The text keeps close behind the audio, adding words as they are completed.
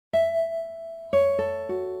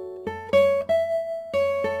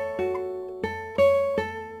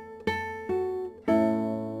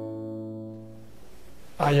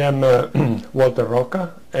I am Walter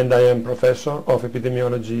Rocca, and I am Professor of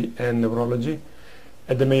Epidemiology and Neurology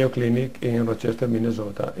at the Mayo Clinic in Rochester,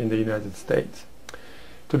 Minnesota, in the United States.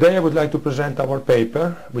 Today I would like to present our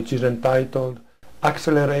paper, which is entitled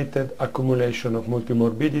Accelerated Accumulation of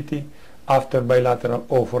Multimorbidity After Bilateral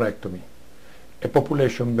Oophorectomy, a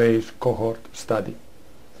population-based cohort study.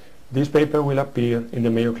 This paper will appear in the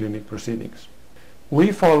Mayo Clinic Proceedings.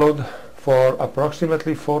 We followed for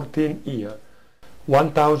approximately 14 years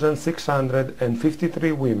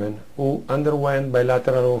 1,653 women who underwent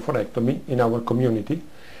bilateral oophorectomy in our community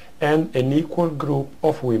and an equal group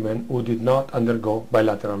of women who did not undergo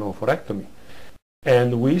bilateral oophorectomy.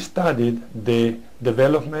 And we studied the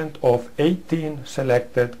development of 18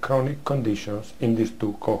 selected chronic conditions in these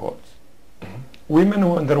two cohorts. Women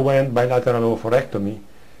who underwent bilateral oophorectomy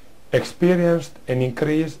experienced an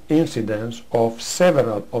increased incidence of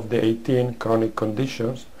several of the 18 chronic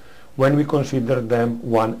conditions when we considered them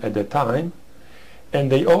one at a time, and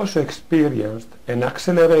they also experienced an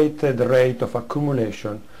accelerated rate of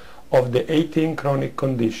accumulation of the 18 chronic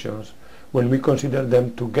conditions when we consider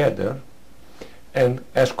them together and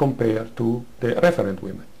as compared to the referent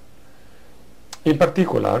women. In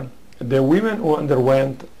particular, the women who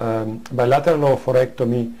underwent bilateral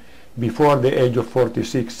oophorectomy before the age of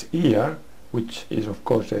 46 years, which is of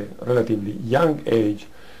course a relatively young age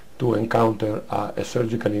to encounter a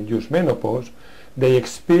surgically induced menopause, they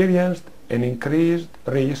experienced an increased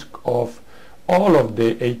risk of all of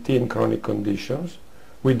the 18 chronic conditions,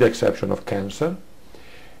 with the exception of cancer,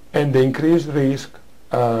 and the increased risk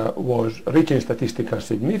was reaching statistical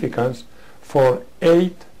significance for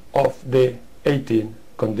 8 of the 18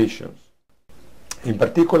 conditions. In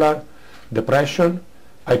particular, depression,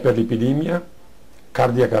 hyperlipidemia,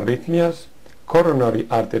 cardiac arrhythmias, coronary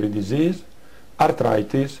artery disease,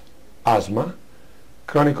 arthritis, asthma,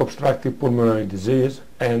 chronic obstructive pulmonary disease,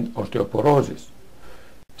 and osteoporosis.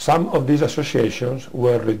 Some of these associations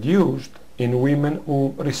were reduced in women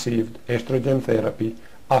who received estrogen therapy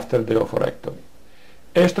after the oophorectomy.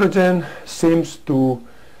 Estrogen seems to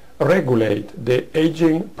regulate the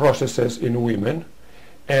aging processes in women,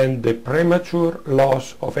 and the premature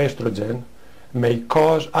loss of estrogen may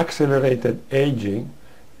cause accelerated aging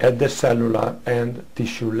at the cellular and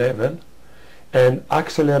tissue level, and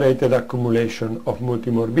accelerated accumulation of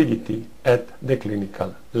multimorbidity at the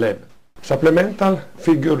clinical level. Supplemental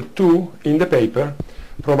figure 2 in the paper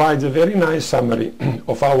provides a very nice summary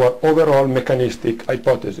of our overall mechanistic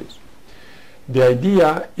hypothesis. The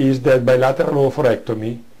idea is that bilateral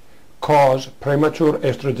oophorectomy causes premature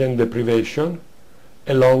estrogen deprivation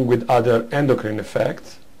along with other endocrine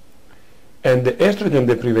effects, and the estrogen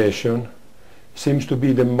deprivation seems to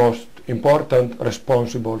be the most important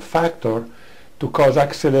responsible factor to cause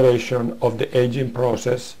acceleration of the aging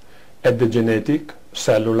process at the genetic,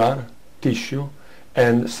 cellular, tissue,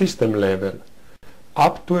 and system level,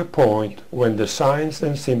 up to a point when the signs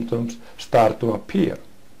and symptoms start to appear.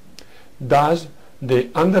 Thus, the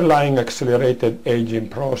underlying accelerated aging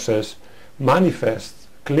process manifests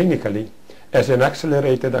clinically as an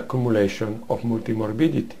accelerated accumulation of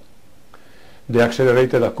multimorbidity. The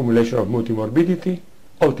accelerated accumulation of multimorbidity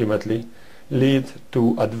ultimately leads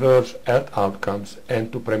to adverse health outcomes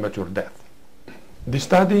and to premature death. The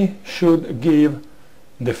study should give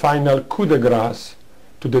the final coup de grace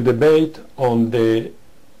to the debate on the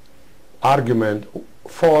argument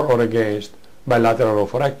for or against bilateral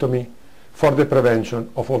oophorectomy for the prevention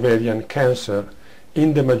of ovarian cancer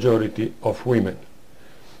in the majority of women.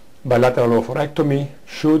 Bilateral oophorectomy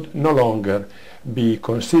should no longer be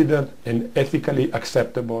considered an ethically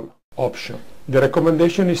acceptable option. The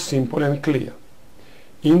recommendation is simple and clear.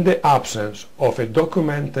 In the absence of a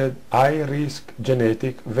documented high-risk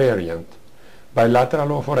genetic variant,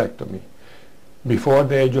 bilateral oophorectomy before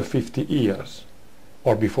the age of 50 years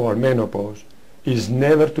or before menopause is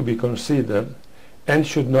never to be considered and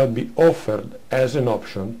should not be offered as an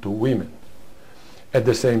option to women. At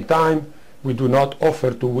the same time, we do not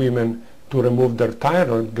offer to women to remove their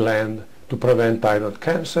thyroid gland to prevent thyroid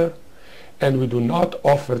cancer, and we do not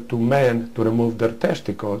offer to men to remove their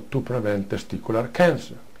testicle to prevent testicular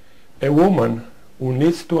cancer. A woman who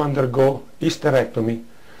needs to undergo hysterectomy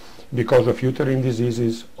because of uterine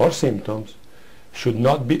diseases or symptoms should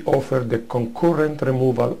not be offered the concurrent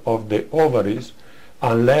removal of the ovaries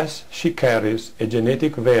unless she carries a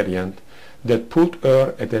genetic variant that put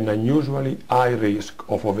her at an unusually high risk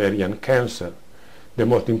of ovarian cancer. The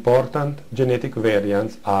most important genetic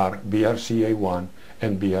variants are BRCA1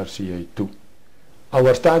 and BRCA2.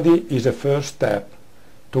 Our study is a first step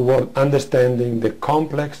toward understanding the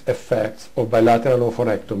complex effects of bilateral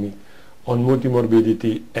oophorectomy on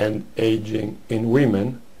multimorbidity and aging in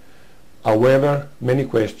women. However, many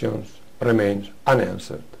questions remain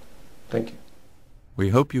unanswered. Thank you. We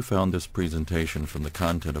hope you found this presentation from the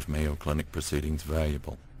content of Mayo Clinic Proceedings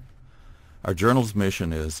valuable. Our journal's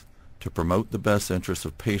mission is to promote the best interests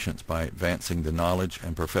of patients by advancing the knowledge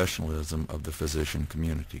and professionalism of the physician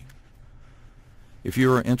community. If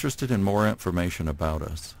you are interested in more information about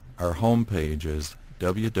us, our homepage is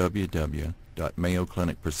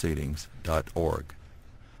www.mayoclinicproceedings.org.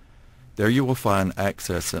 There you will find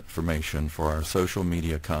access information for our social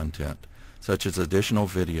media content, such as additional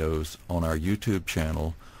videos on our YouTube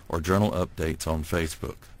channel or journal updates on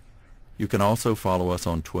Facebook. You can also follow us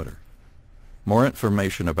on Twitter. More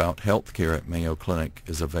information about healthcare at Mayo Clinic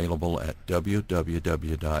is available at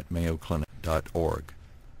www.mayoclinic.org.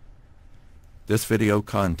 This video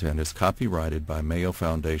content is copyrighted by Mayo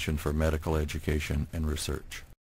Foundation for Medical Education and Research.